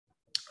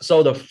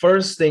So the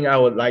first thing I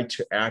would like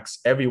to ask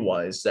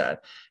everyone is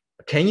that,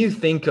 can you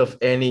think of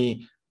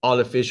any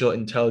artificial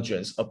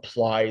intelligence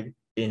applied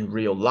in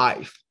real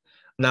life?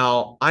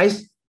 Now,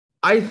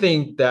 I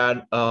think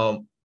that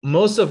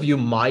most of you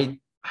might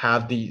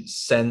have the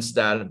sense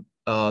that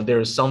there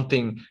is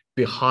something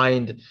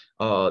behind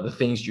the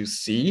things you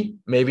see.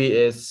 Maybe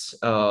it's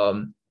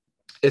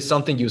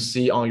something you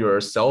see on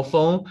your cell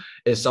phone,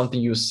 it's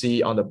something you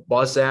see on the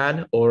bus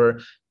ad, or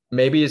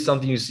maybe it's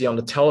something you see on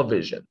the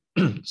television.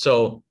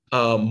 So,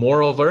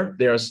 moreover,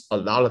 there's a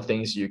lot of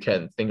things you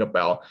can think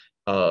about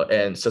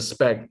and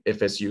suspect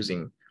if it's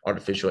using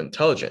artificial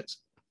intelligence.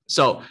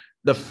 So,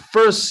 the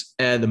first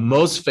and the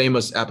most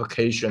famous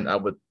application I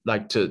would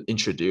like to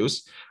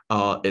introduce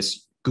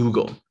is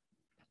Google.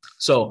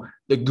 So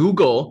the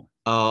Google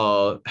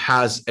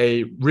has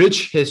a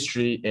rich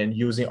history in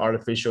using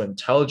artificial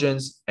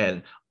intelligence,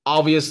 and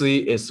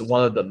obviously it's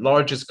one of the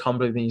largest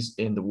companies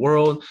in the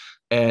world,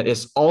 and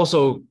it's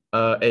also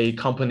a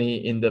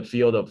company in the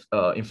field of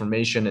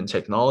information and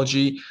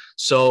technology.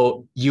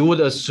 So you would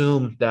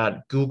assume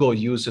that Google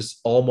uses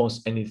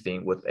almost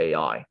anything with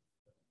AI.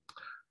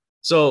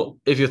 So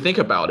if you think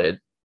about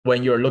it,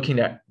 when you're looking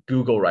at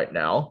Google right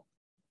now,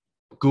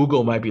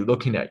 Google might be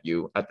looking at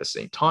you at the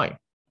same time.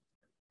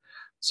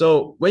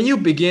 So when you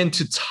begin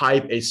to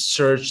type a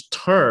search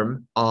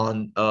term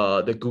on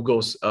the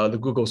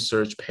Google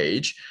search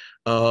page,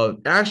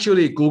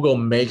 actually Google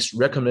makes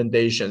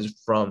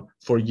recommendations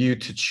for you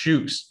to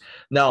choose.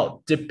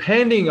 Now,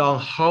 depending on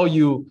how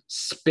you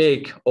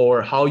speak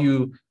or how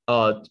you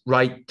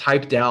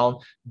type down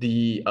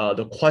the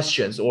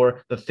questions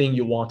or the thing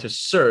you want to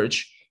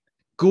search,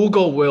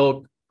 Google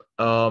will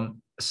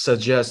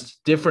suggest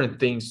different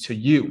things to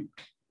you.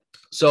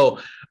 So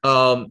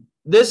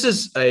this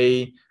is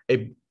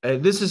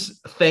this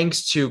is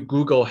thanks to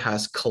Google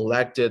has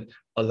collected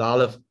a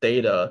lot of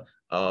data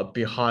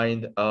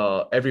behind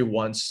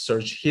everyone's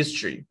search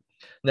history.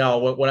 Now,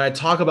 when I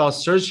talk about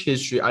search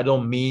history, I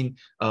don't mean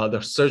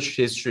the search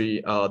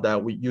history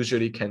that we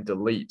usually can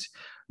delete.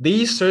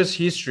 These search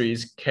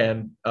histories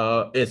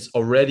it's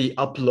already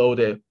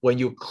uploaded when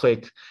you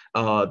click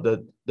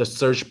the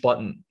search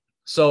button.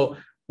 So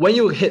when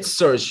you hit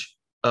search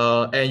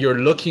and you're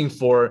looking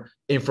for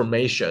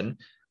information,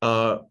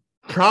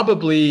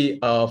 probably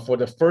for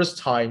the first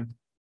time,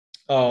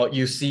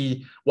 you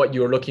see what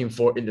you're looking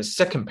for in the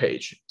second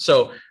page.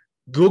 So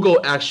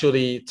Google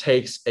actually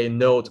takes a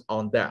note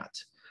on that.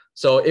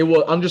 So it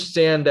will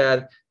understand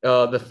that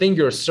the thing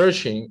you're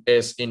searching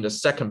is in the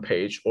second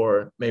page,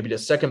 or maybe the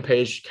second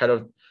page kind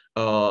of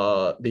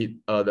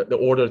the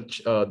order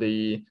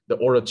the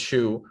order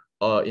two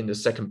in the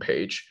second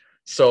page.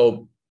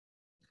 So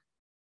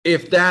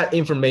if that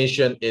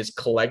information is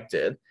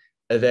collected,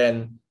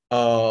 then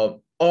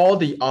all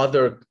the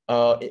other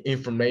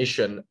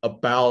information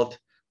about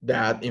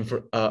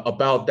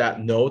about that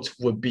note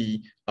would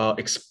be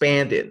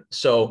expanded.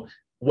 So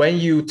when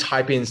you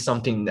type in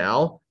something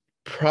now,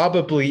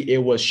 probably it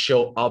will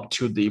show up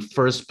to the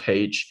first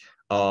page,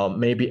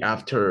 maybe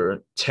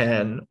after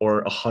 10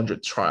 or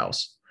 100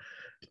 trials.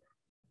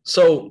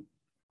 So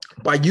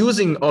by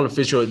using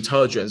artificial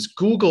intelligence,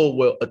 Google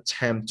will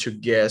attempt to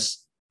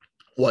guess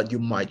what you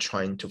might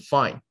trying to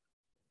find.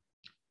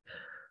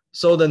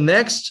 So the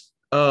next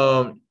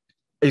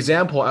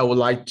example I would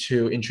like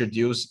to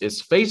introduce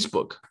is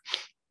Facebook.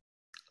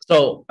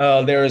 So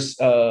there's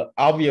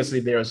obviously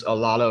there's a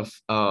lot of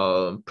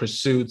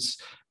pursuits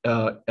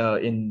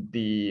in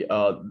the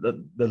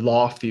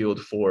law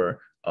field for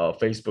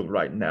Facebook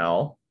right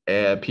now.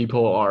 And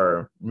people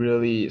are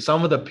really,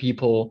 some of the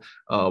people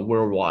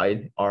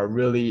worldwide are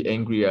really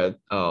angry at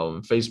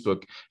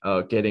Facebook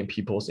getting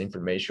people's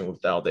information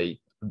without they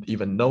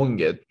even knowing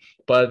it.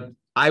 But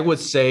I would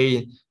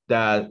say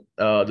that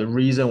the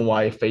reason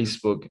why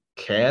Facebook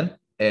can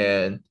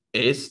and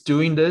is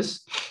doing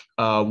this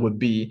would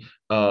be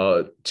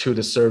to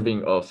the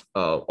serving of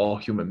all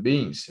human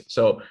beings.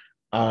 So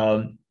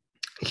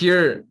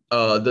here,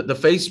 the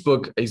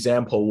Facebook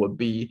example would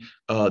be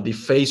the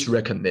face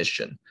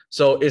recognition.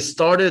 So it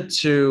started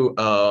to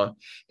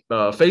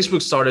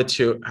Facebook started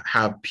to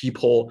have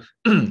people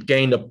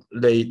gain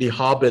the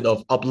habit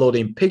of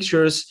uploading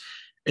pictures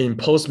in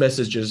post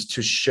messages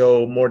to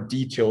show more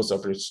details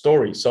of your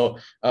story. So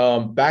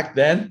back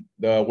then,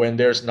 when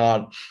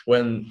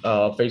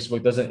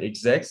Facebook doesn't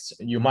exist,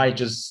 you might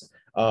just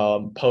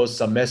post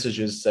some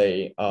messages,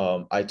 say,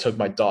 I took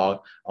my dog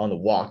on a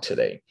walk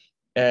today.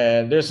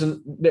 And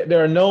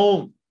there are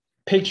no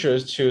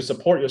pictures to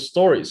support your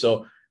story.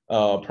 So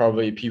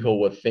probably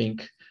people would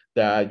think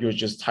that you're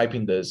just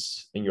typing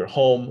this in your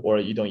home or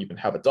you don't even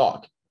have a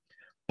dog.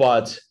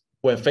 But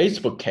when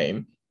Facebook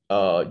came,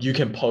 you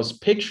can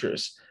post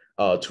pictures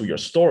to your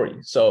story.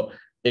 So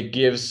it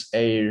gives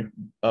a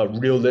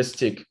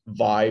realistic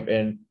vibe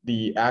and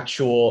the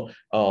actual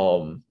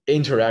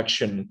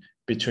interaction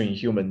between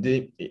human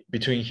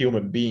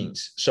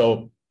beings.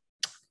 So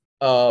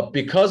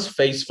because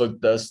Facebook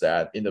does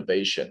that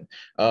innovation,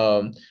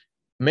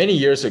 many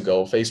years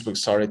ago, Facebook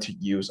started to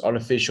use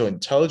artificial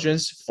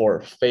intelligence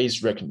for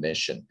face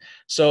recognition.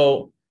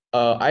 So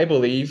I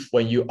believe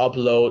when you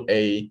upload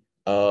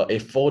a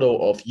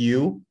photo of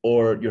you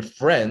or your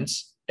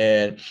friends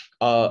and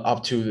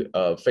up to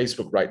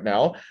Facebook right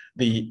now,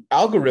 the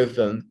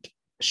algorithm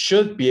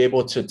should be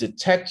able to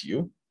detect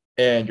you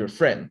and your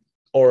friend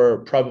or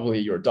probably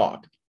your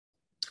dog.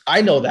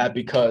 I know that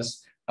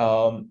because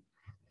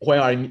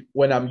when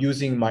I'm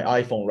using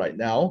my iPhone right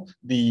now,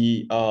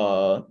 the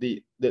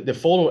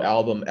photo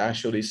album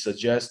actually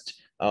suggests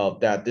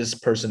that this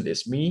person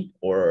is me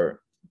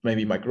or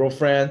maybe my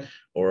girlfriend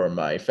or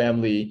my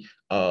family,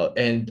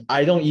 and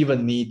I don't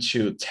even need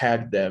to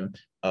tag them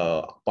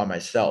by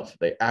myself.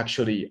 They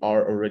actually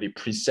are already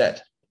preset.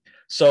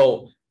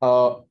 So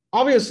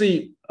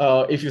obviously,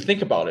 if you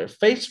think about it,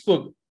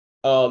 Facebook,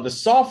 the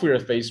software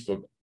of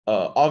Facebook,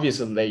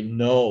 obviously they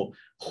know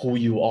who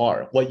you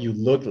are, what you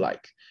look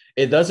like.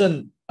 It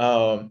doesn't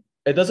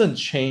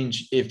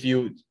change if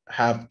you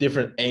have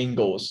different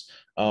angles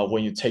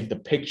when you take the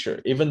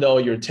picture. Even though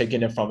you're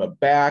taking it from a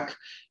back,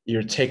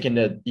 you're taking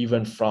it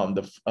even from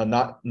the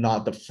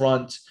not the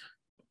front.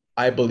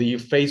 I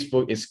believe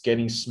Facebook is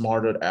getting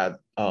smarter at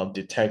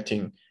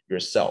detecting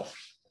yourself.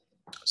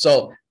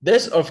 So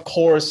this, of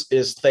course,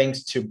 is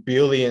thanks to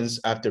billions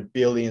after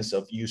billions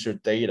of user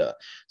data.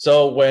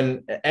 So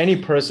when any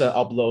person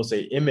uploads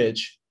an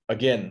image,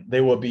 again,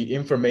 there will be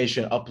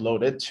information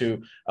uploaded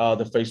to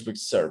the Facebook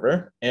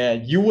server,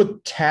 and you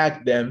would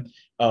tag them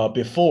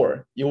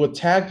before. You would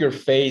tag your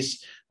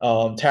face,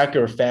 tag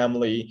your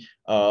family,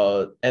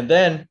 and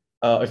then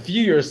a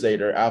few years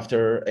later,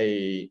 after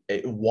a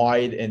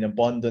wide and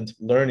abundant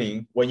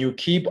learning, when you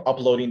keep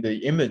uploading the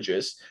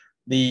images,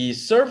 the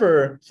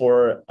server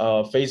for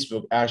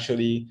Facebook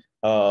actually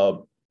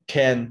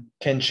can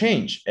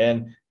change,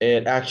 and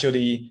it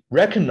actually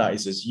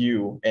recognizes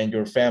you and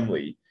your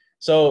family.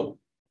 So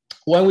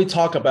when we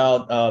talk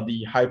about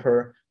the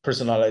hyper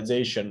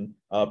personalization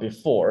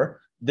before,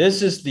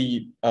 this is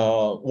the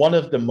one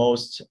of the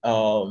most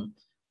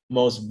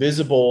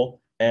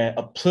visible and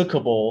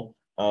applicable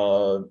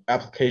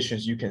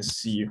applications you can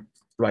see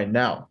right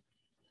now.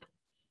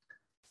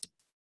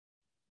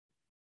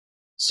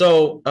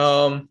 So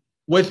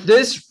with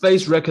this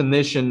face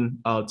recognition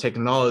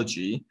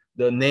technology,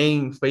 the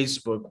name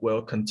Facebook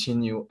will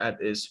continue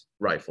at its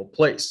rightful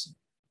place.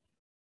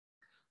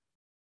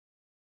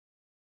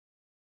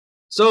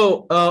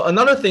 So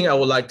another thing I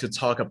would like to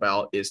talk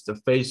about is the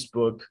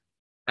Facebook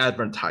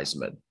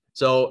advertisement.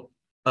 So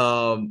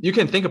you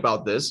can think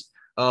about this.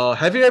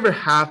 Have you ever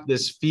had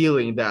this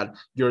feeling that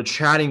you're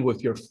chatting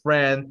with your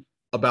friend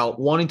about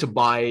wanting to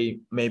buy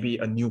maybe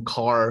a new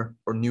car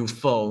or new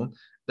phone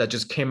that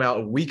just came out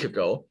a week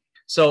ago?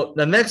 So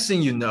the next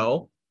thing you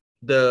know,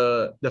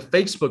 the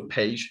Facebook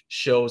page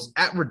shows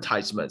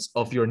advertisements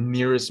of your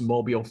nearest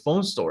mobile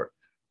phone store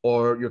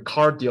or your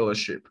car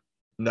dealership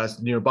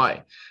that's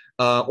nearby,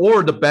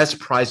 or the best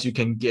price you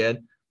can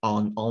get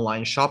on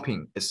online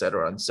shopping,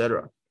 etc.,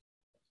 etc.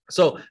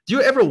 So do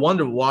you ever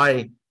wonder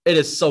why it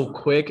is so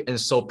quick and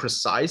so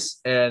precise?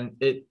 And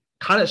it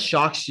kind of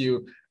shocks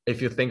you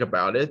if you think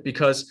about it,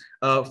 because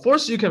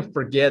first you can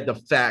forget the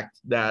fact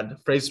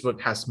that Facebook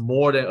has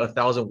more than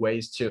 1,000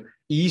 ways to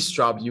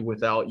eavesdrop you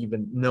without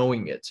even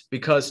knowing it.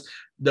 Because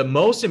the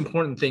most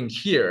important thing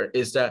here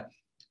is that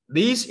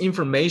these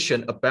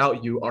information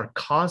about you are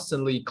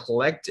constantly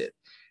collected,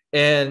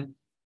 and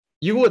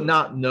you would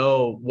not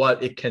know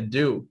what it can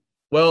do.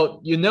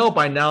 Well, you know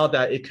by now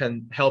that it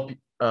can help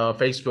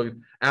Facebook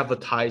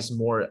advertise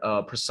more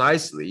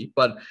precisely.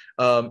 But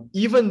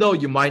even though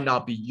you might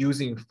not be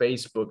using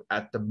Facebook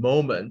at the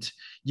moment,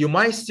 you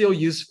might still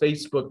use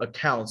Facebook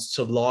accounts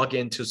to log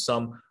into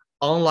some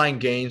online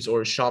games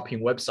or shopping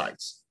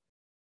websites.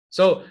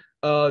 So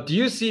do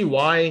you see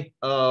why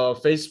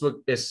Facebook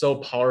is so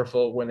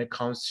powerful when it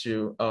comes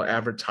to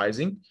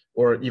advertising,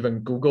 or even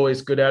Google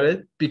is good at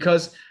it?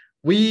 Because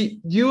we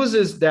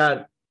uses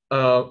that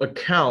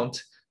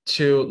account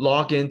to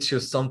log into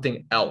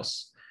something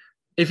else.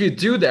 If you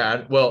do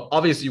that, well,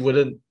 obviously you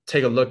wouldn't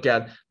take a look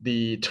at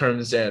the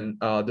terms and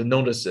the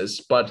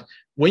notices, but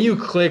when you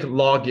click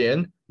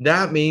login,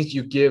 that means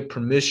you give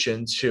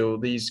permission to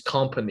these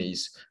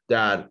companies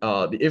that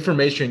the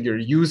information you're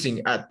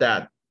using at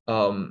that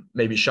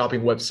maybe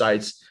shopping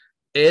websites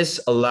is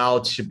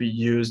allowed to be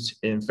used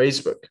in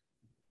Facebook.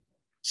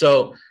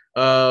 So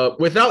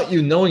without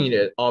you knowing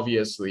it,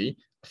 obviously,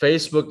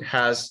 Facebook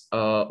has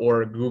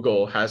or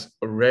Google has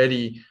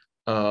already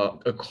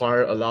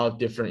acquired a lot of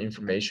different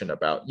information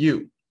about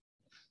you.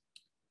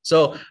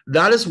 So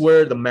that is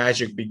where the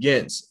magic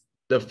begins.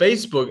 The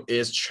Facebook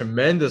is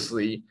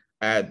tremendously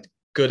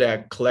good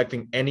at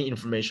collecting any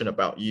information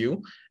about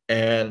you,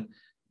 and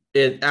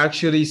it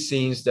actually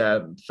seems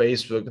that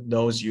Facebook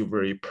knows you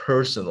very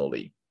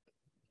personally.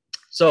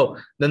 So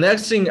the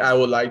next thing I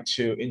would like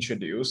to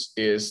introduce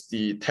is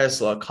the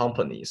Tesla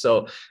company.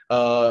 So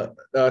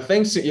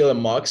thanks to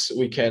Elon Musk,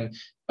 we can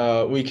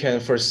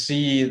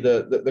foresee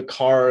the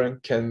car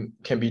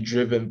can be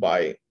driven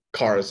by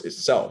cars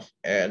itself.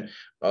 And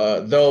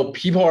though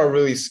people are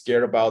really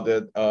scared about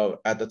it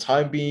at the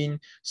time being,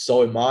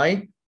 so am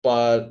I.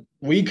 But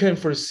we can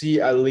foresee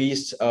at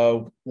least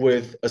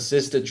with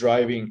assisted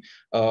driving,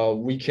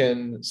 we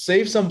can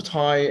save some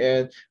time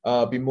and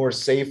be more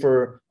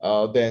safer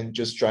than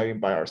just driving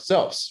by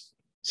ourselves.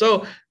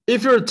 So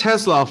if you're a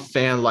Tesla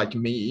fan like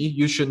me,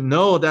 you should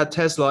know that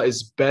Tesla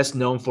is best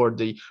known for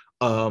the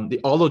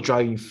auto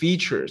driving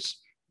features.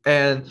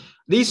 And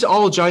these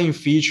auto driving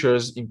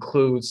features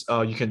includes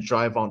you can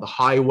drive on the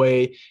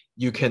highway,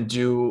 you can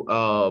do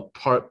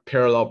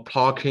parallel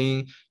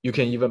parking, you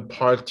can even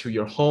park to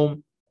your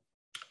home.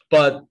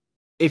 But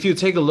if you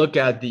take a look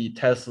at the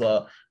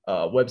Tesla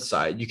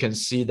website, you can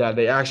see that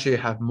they actually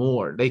have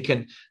more. You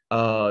can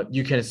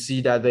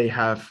see that they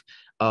have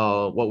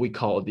what we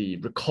call the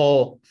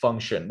recall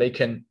function. They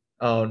can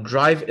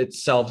drive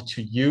itself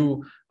to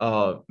you.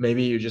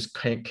 Maybe you just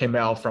came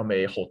out from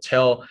a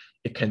hotel.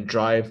 It can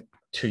drive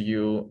to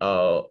you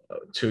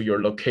to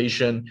your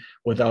location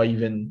without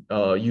even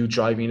you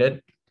driving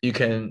it. You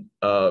can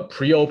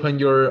pre-open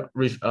your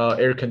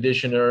air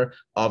conditioner,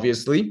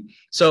 obviously.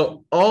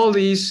 So all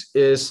these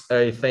is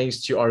a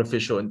thanks to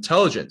artificial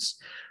intelligence.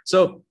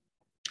 So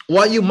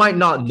what you might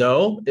not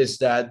know is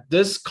that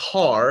this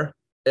car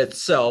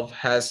itself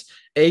has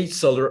 8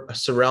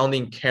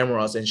 surrounding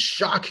cameras and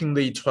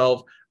shockingly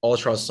 12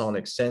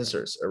 ultrasonic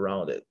sensors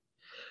around it.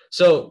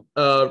 So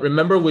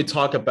remember we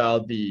talked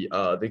about the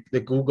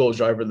Google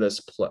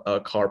driverless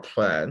car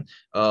plan.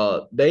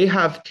 They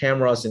have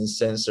cameras and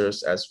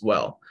sensors as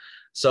well.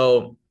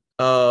 So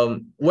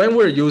when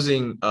we're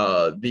using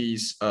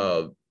these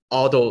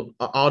automotive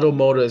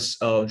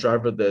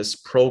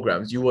driverless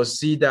programs, you will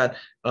see that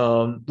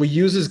we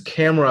uses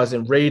cameras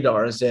and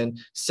radars and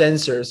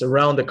sensors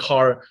around the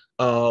car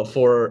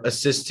for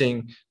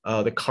assisting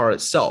the car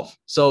itself.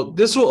 So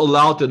this will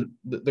allow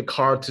the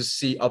car to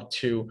see up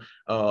to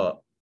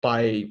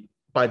by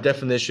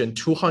definition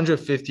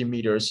 250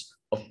 meters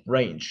of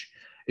range.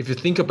 If you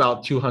think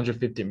about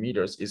 250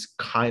 meters, it's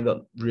kind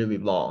of really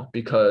long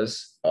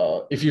because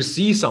if you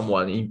see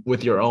someone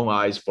with your own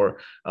eyes for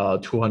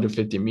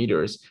 250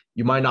 meters,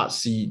 you might not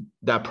see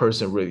that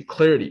person really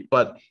clearly.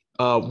 But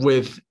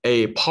with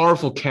a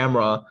powerful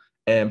camera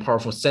and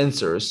powerful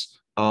sensors,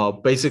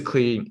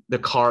 basically the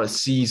car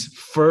sees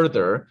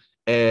further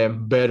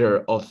and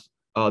better of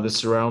the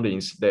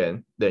surroundings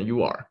than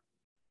you are.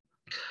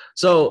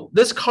 So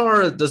this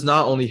car does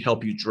not only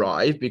help you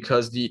drive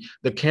because the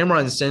camera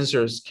and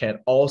sensors can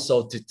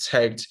also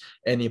detect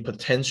any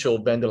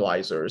potential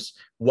vandalizers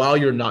while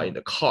you're not in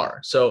the car.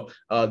 So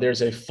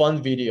there's a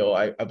fun video,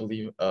 I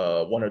believe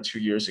 1 or 2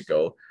 years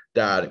ago,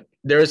 that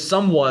there's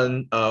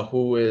someone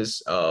who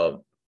is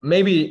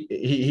maybe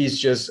he's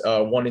just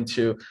wanting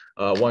to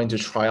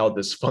try out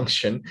this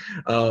function.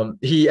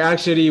 He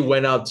actually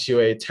went out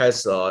to a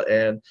Tesla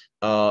and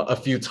a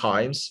few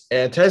times,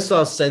 and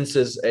Tesla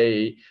senses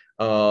a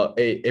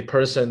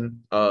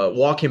person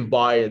walking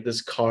by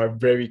this car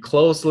very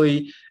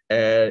closely,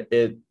 and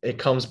it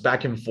comes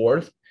back and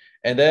forth.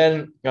 And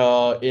then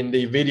in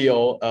the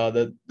video,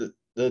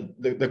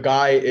 the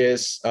guy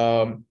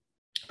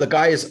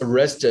is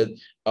arrested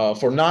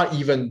for not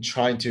even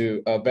trying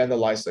to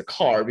vandalize the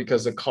car,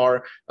 because the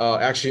car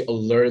actually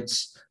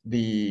alerts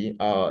the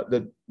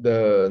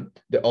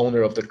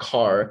owner of the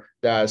car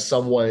that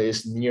someone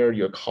is near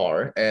your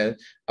car, and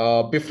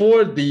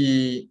before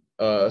the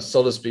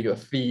so to speak, a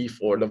thief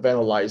or the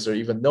vandalizer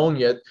even known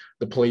yet,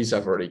 the police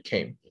have already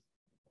came.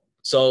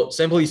 So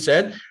simply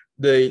said,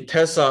 the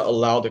Tesla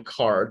allowed the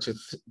car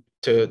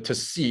to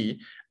see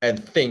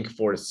and think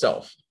for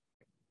itself.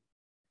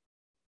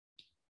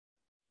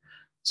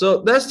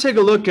 So let's take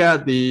a look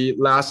at the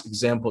last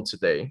example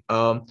today.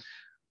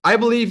 I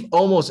believe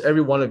almost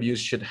every one of you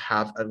should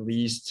have at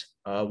least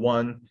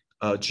one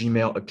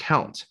Gmail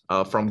account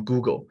from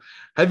Google.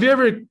 Have you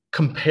ever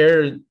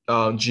compared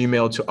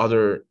Gmail to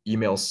other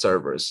email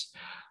servers?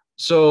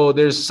 So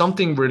there's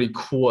something really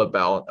cool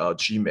about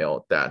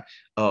Gmail, that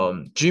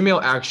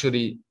Gmail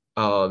actually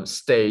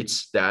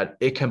states that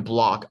it can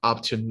block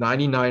up to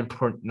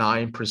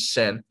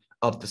 99.9%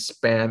 of the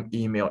spam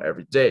email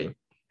every day.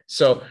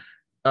 So,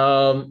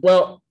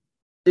 well,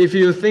 if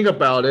you think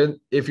about it,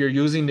 if you're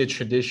using the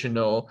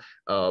traditional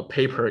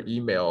paper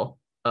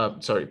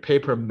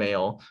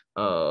mail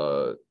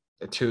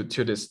to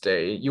this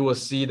day, you will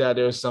see that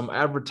there's some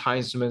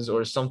advertisements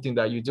or something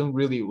that you don't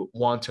really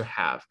want to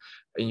have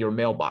in your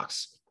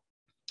mailbox.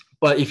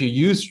 But if you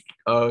use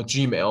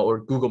Gmail or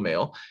Google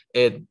Mail,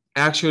 it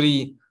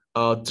actually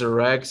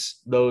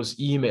directs those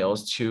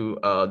emails to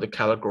the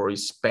category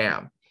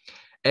spam.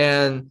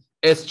 And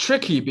it's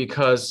tricky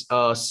because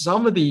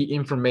some of the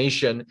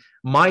information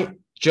might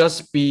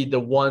just be the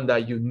one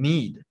that you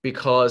need,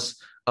 because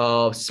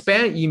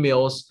spam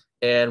emails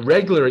and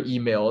regular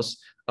emails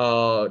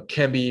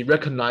can be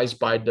recognized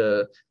by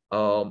the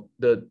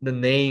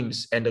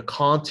names and the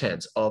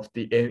contents of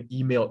the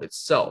email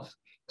itself.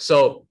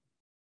 So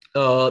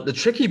the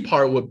tricky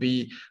part would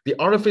be the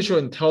artificial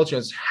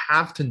intelligence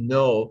have to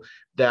know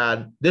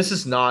that this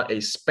is not a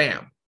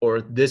spam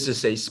or this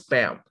is a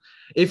spam.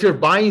 If you're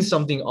buying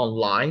something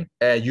online,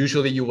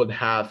 usually you would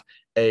have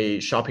a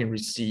shopping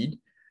receipt,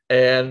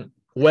 and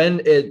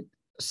when it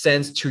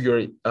sent to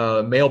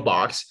your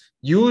mailbox,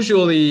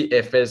 usually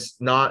if it's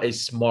not a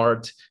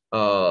smart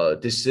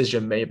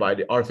decision made by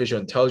the artificial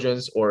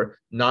intelligence or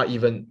not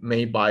even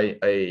made by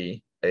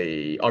a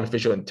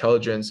artificial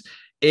intelligence,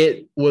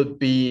 it would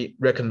be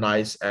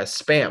recognized as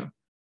spam.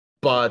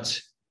 But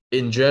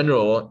in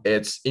general,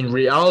 it's in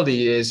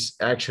reality is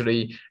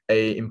actually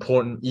a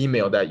important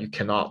email that you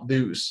cannot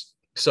lose.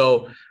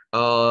 So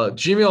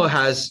Gmail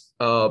has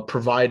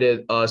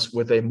provided us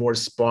with a more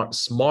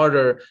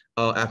smarter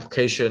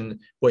application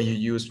when you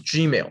use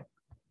Gmail.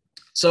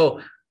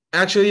 So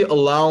actually,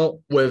 along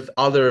with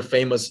other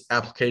famous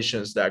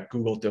applications that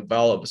Google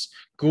develops,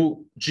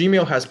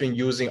 Gmail has been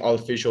using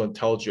artificial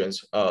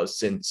intelligence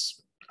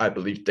since, I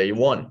believe, day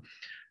one,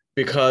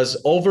 because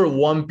over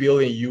 1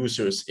 billion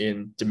users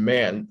in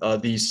demand,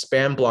 the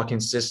spam blocking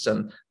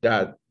system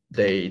that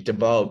they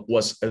developed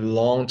was a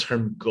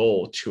long-term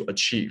goal to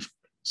achieve.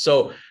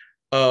 So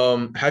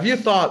have you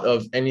thought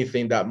of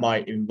anything that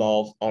might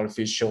involve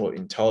artificial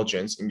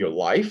intelligence in your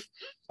life?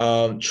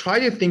 Try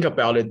to think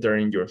about it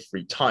during your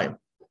free time.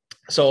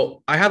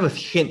 So I have a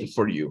hint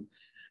for you.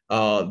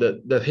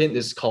 The hint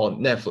is called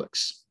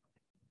Netflix.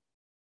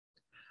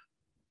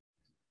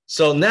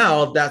 So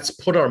now let's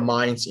put our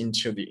minds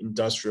into the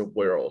industrial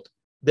world.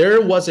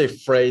 There was a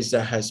phrase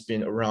that has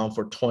been around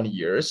for 20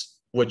 years,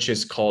 which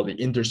is called the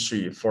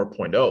Industry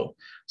 4.0.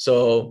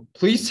 So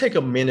please take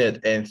a minute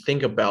and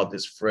think about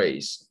this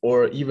phrase,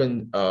 or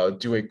even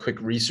do a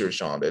quick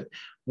research on it.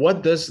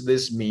 What does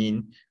this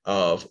mean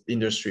of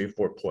Industry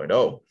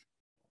 4.0?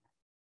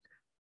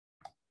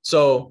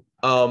 So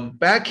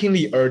back in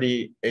the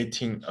early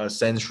 18th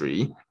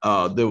century,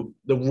 the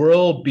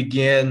world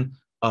began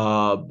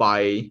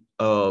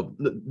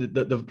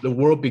the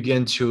world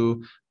began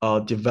to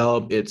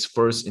develop its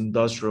first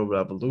industrial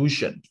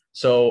revolution.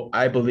 So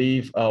I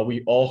believe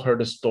we all heard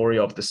the story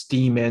of the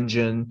steam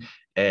engine,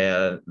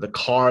 and the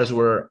cars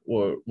were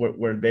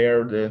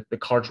there. The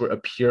cars were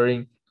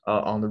appearing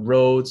on the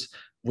roads.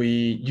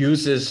 We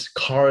use these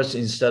cars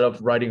instead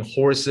of riding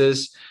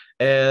horses.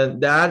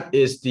 And that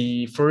is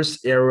the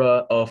first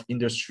era of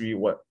Industry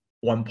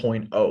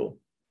 1.0.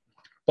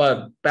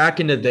 But back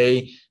in the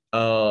day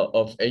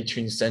of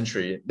 18th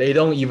century, they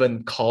don't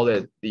even call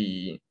it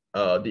the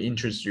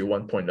Industry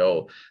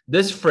 1.0.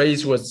 This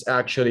phrase was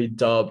actually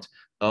dubbed,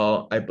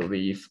 I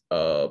believe,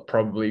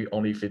 probably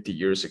only 50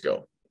 years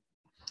ago.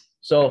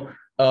 So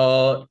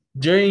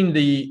during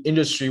the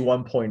Industry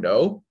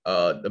 1.0,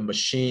 the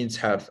machines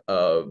have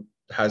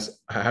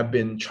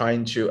been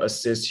trying to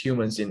assist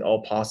humans in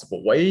all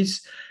possible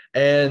ways.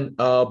 And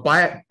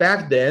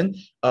back then,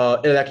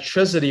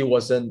 electricity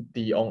wasn't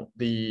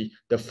the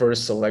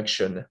first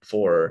selection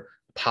for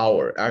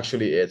power.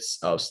 Actually, it's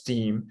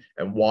steam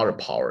and water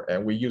power,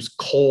 and we use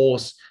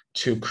coals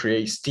to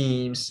create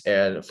steams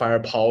and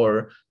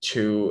firepower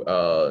to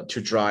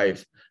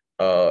drive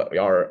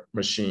our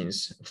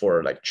machines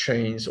for like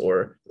trains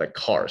or like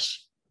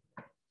cars.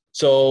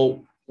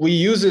 So we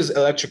use this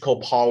electrical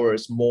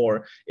powers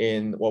more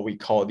in what we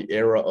call the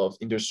era of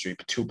Industry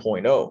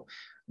 2.0,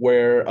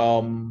 where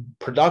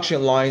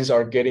production lines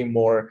are getting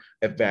more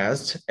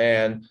advanced,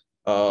 and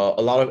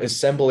a lot of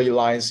assembly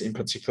lines in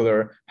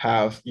particular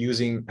have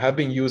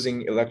been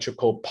using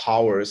electrical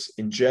powers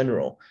in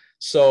general.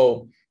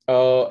 So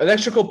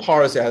electrical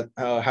powers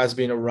has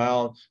been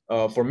around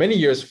for many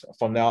years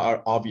from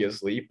now,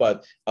 obviously,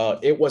 but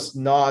it was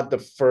not the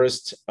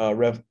first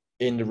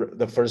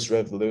the first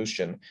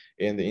revolution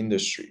in the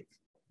industry.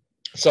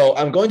 So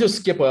I'm going to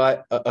skip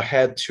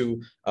ahead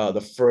to the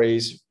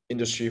phrase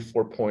Industry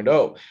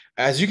 4.0.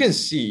 As you can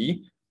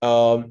see,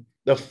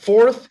 the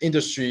fourth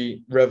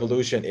industry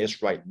revolution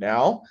is right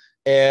now.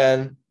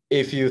 And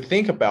if you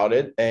think about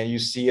it and you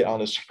see it on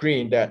the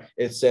screen, that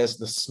it says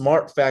the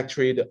smart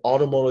factory, the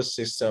automotive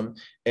system,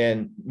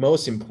 and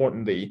most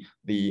importantly,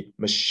 the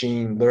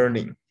machine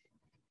learning.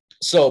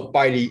 So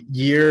by the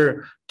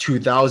year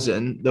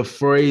 2000, the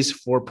phrase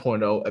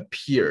 4.0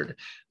 appeared.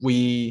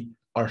 We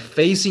are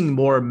facing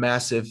more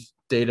massive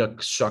data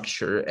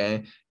structure,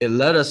 and it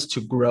led us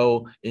to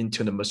grow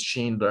into the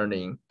machine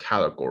learning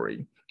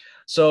category.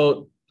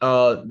 So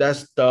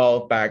let's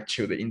dial back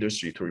to the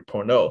Industry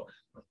 3.0.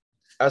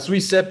 As we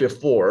said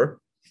before,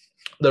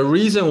 the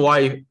reason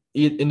why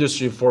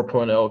Industry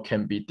 4.0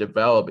 can be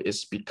developed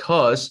is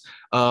because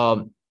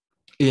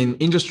in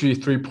Industry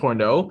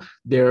 3.0,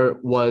 there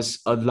was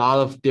a lot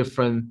of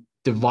different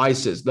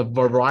devices. The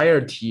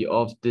variety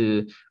of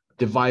the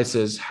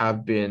devices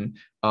have been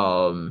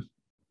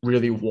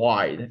really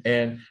wide,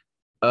 and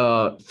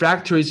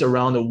factories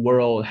around the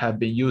world have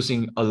been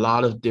using a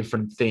lot of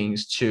different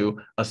things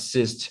to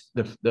assist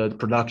the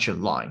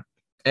production line.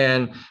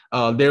 And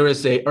there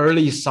is an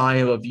early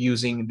sign of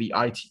using the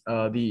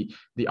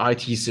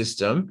IT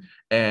system,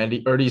 and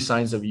the early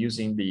signs of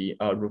using the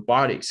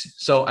robotics.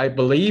 So I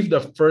believe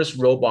the first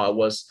robot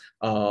was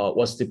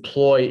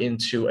deployed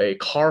into a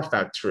car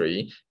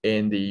factory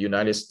in the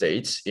United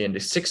States in the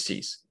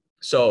 60s.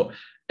 So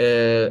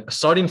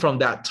starting from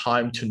that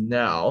time to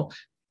now,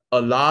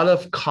 a lot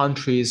of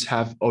countries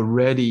have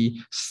already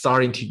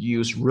starting to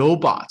use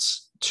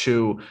robots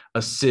to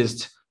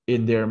assist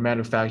in their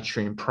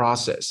manufacturing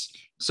process.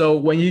 So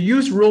when you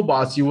use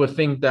robots, you would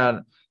think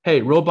that,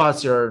 hey,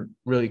 robots are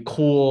really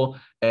cool,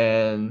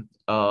 and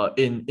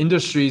in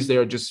industries they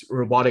are just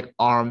robotic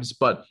arms.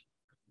 But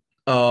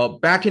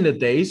back in the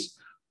days,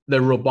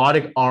 the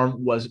robotic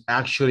arm was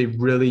actually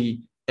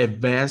really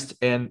advanced,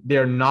 and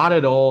they're not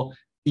at all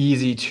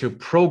easy to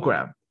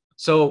program.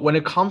 So when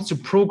it comes to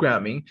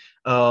programming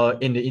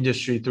in the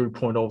industry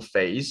 3.0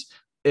 phase,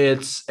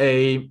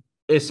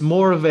 it's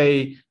more of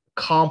a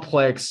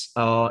complex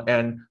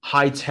and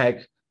high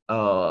tech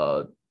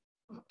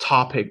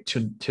topic to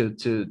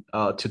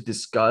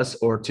discuss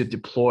or to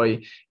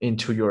deploy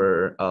into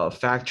your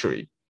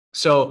factory.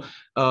 So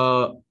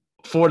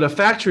for the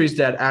factories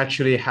that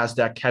actually has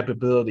that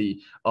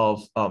capability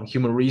of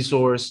human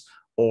resource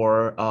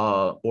or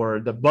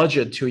the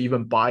budget to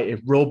even buy a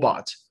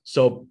robot,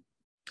 so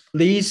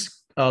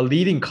these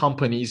leading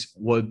companies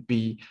would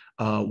be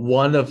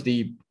one of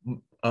the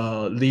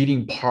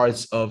leading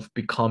parts of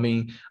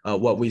becoming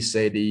what we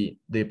say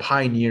the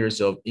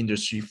pioneers of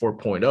Industry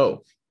 4.0.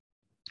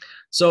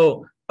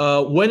 So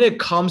when it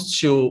comes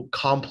to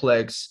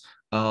complex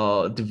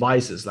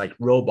devices like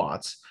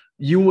robots,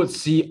 you would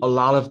see a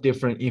lot of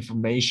different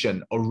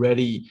information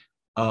already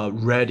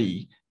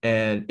ready,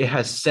 and it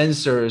has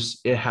sensors,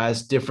 it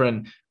has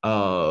different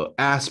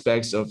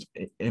aspects of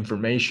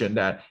information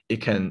that you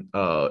can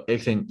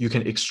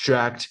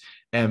extract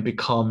and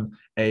become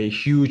a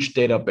huge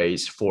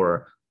database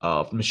for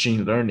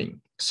machine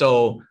learning.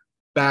 So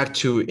back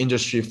to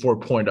Industry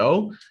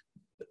 4.0,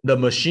 the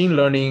machine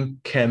learning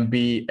can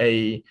be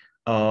a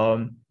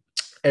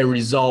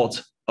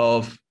result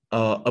of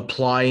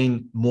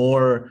applying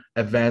more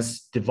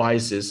advanced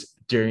devices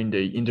during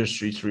the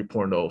Industry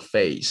 3.0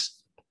 phase.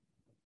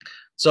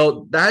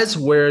 So that's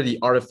where the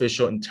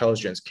artificial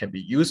intelligence can be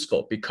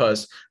useful,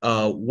 because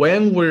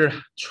when we're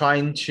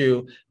trying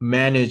to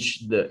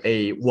manage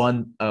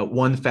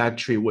one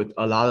factory with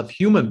a lot of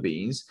human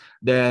beings,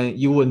 then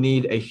you will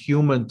need a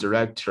human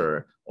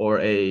director or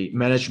a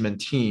management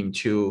team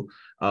to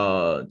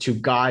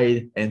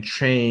guide and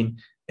train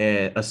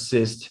and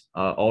assist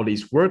all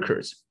these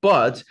workers.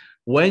 But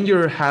when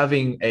you're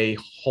having a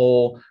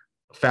whole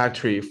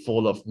factory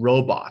full of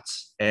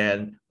robots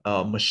and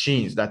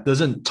machines that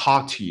doesn't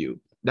talk to you,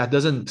 that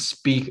doesn't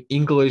speak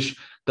English,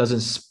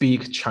 doesn't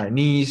speak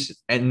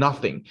Chinese, and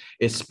nothing.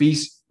 It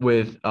speaks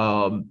with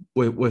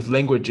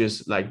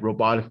languages like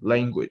robotic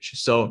language.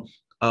 So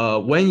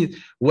when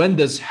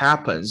this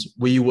happens,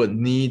 we would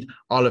need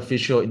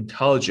artificial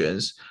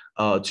intelligence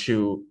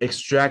to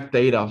extract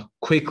data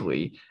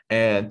quickly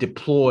and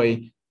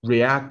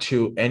react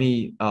to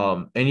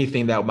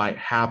anything that might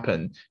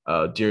happen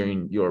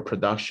during your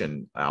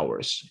production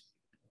hours.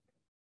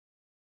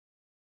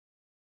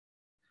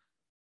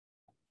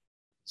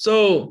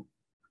 So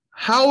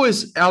how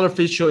is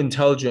artificial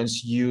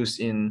intelligence used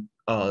in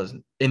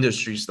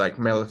industries like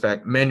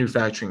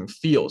manufacturing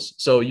fields?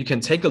 So you can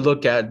take a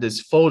look at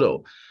this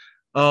photo.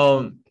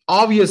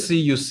 Obviously,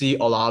 you see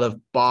a lot of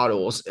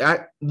bottles.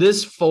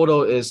 This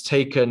photo is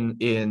taken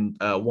in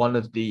one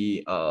of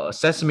the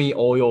sesame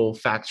oil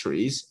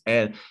factories,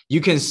 and you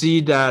can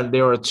see that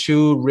there are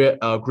two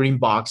green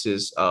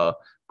boxes,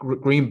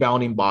 green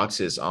bounding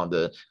boxes on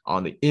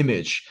the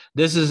image.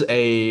 This is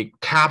a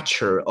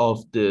capture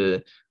of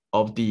the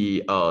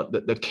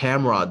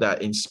camera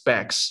that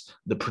inspects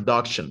the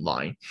production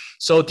line.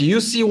 So do you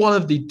see one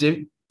of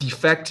the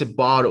defective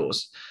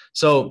bottles?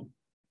 So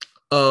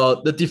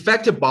the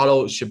defective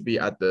bottle should be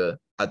at the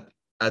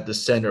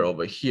center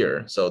over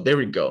here. So there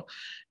we go.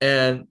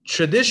 And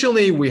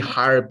traditionally, we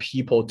hire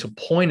people to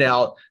point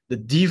out the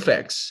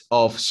defects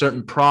of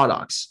certain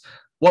products,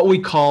 what we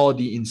call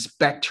the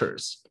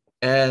inspectors.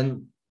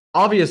 And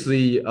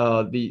obviously,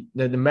 the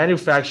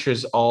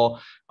manufacturers all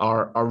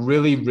are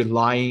really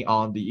relying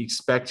on the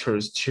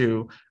inspectors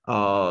to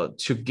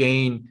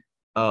gain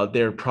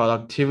their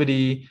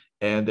productivity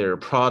and their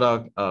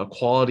product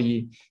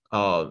quality.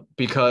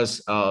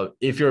 Because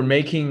if you're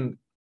making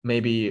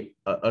maybe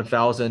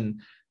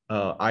 1,000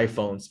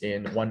 iPhones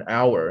in 1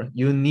 hour,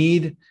 you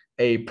need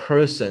a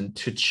person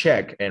to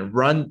check and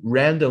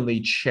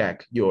randomly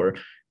check your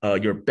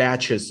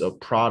batches of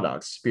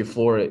products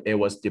before it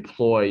was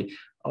deployed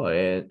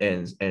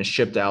and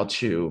shipped out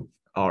to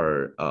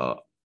our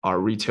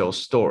retail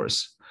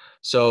stores.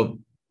 So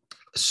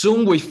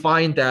soon we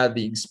find that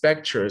the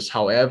inspectors,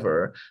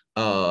 however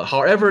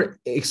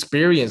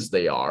experienced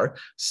they are,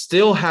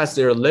 still has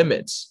their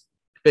limits,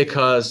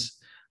 because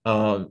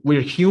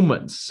we're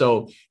humans.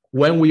 So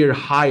when we're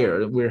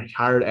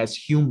hired as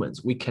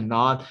humans. We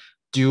cannot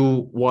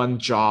do one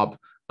job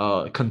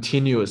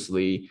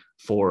continuously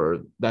for,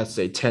 let's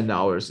say, 10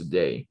 hours a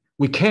day.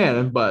 We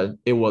can, but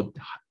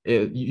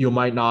you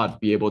might not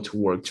be able to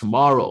work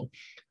tomorrow.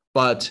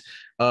 But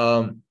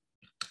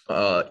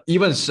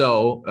even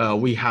so,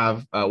 we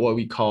have what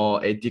we call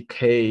a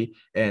decay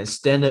and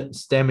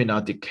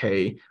stamina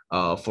decay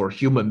for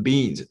human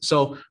beings.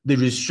 So the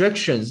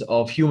restrictions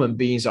of human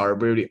beings are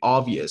really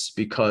obvious,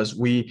 because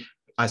we,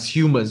 as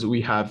humans,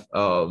 we have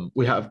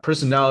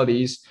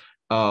personalities.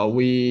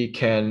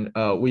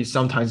 we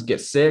sometimes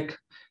get sick,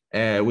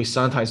 and we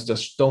sometimes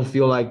just don't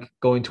feel like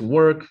going to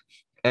work.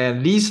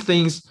 And these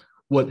things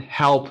would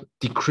help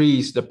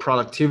decrease the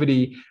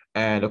productivity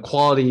and the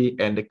quality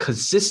and the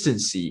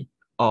consistency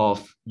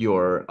of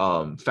your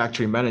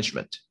factory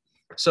management.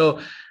 So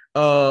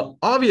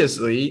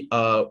obviously,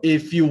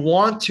 if you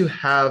want to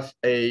have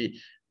a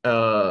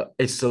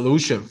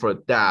solution for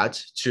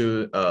that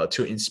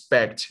to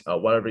inspect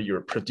whatever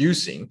you're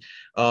producing,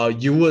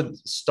 you would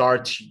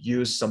start to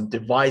use some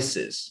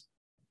devices.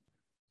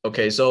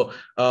 Okay, so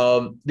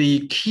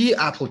the key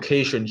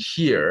application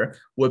here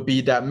would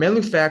be that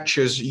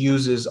manufacturers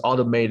uses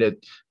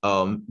automated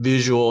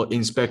visual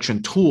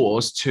inspection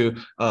tools to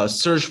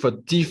search for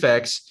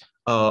defects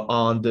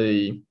from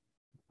the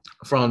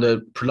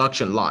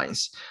production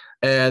lines.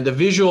 And the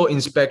visual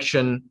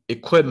inspection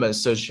equipment,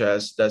 such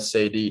as, let's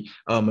say, the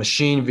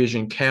machine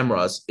vision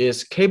cameras,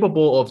 is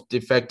capable of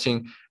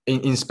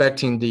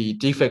inspecting the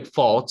defect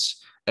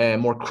faults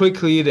and more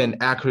quickly and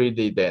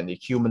accurately than the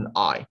human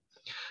eye.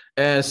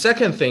 And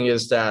second thing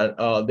is that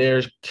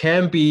there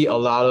can be a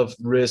lot of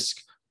risk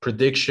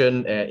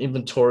prediction and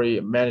inventory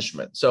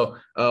management. So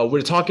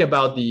we're talking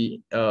about the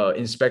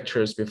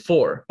inspectors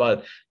before,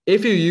 but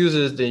if you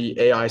use the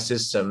AI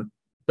system,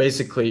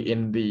 basically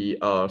in the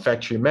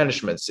factory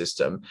management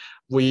system,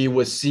 we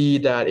would see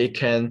that it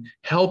can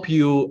help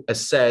you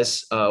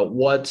assess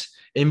what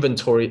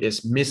inventory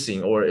is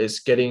missing or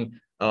is getting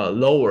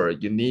lower.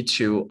 You need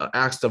to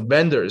ask the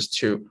vendors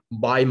to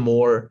buy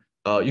more.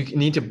 You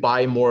need to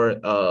buy more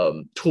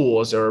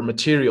tools or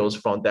materials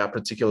from that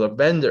particular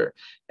vendor.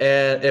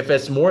 And if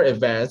it's more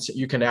advanced,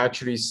 you can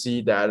actually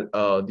see that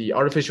the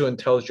artificial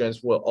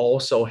intelligence will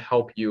also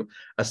help you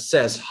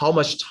assess how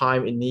much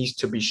time it needs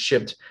to be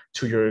shipped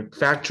to your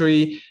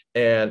factory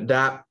and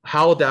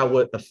how that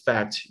would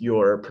affect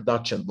your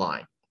production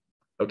line.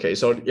 Okay,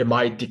 so it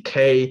might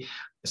decay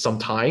some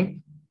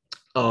time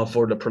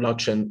for the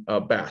production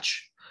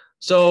batch.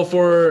 So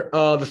for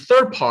the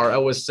third part, I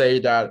would say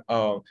that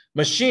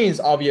machines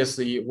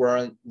obviously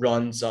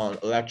runs on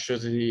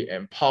electricity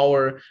and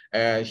power,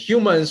 and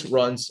humans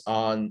runs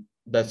on,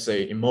 let's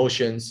say,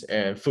 emotions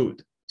and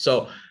food.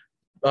 So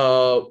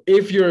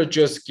if you're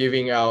just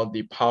giving out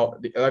the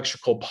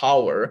electrical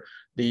power,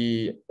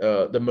 the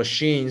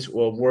machines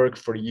will work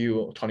for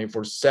you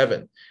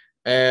 24/7.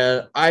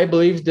 And I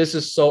believe this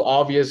is so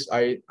obvious.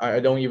 I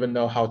don't even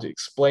know how to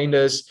explain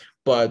this,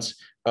 but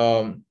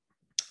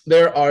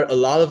there are a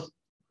lot of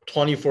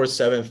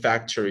 24/7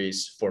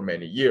 factories for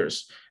many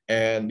years.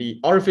 And the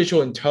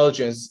artificial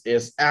intelligence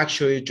is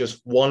actually just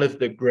one of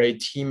the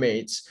great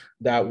teammates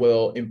that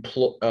will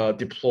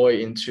deploy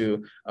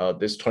into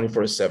this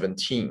 24/7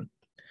 team.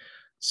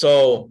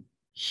 So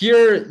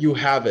here you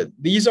have it.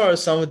 These are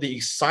some of the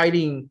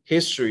exciting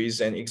histories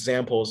and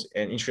examples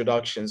and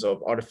introductions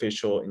of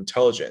artificial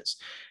intelligence.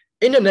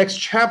 In the next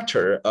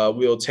chapter,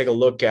 we'll take a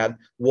look at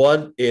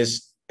what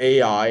is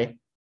AI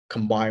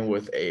combined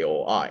with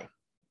AOI.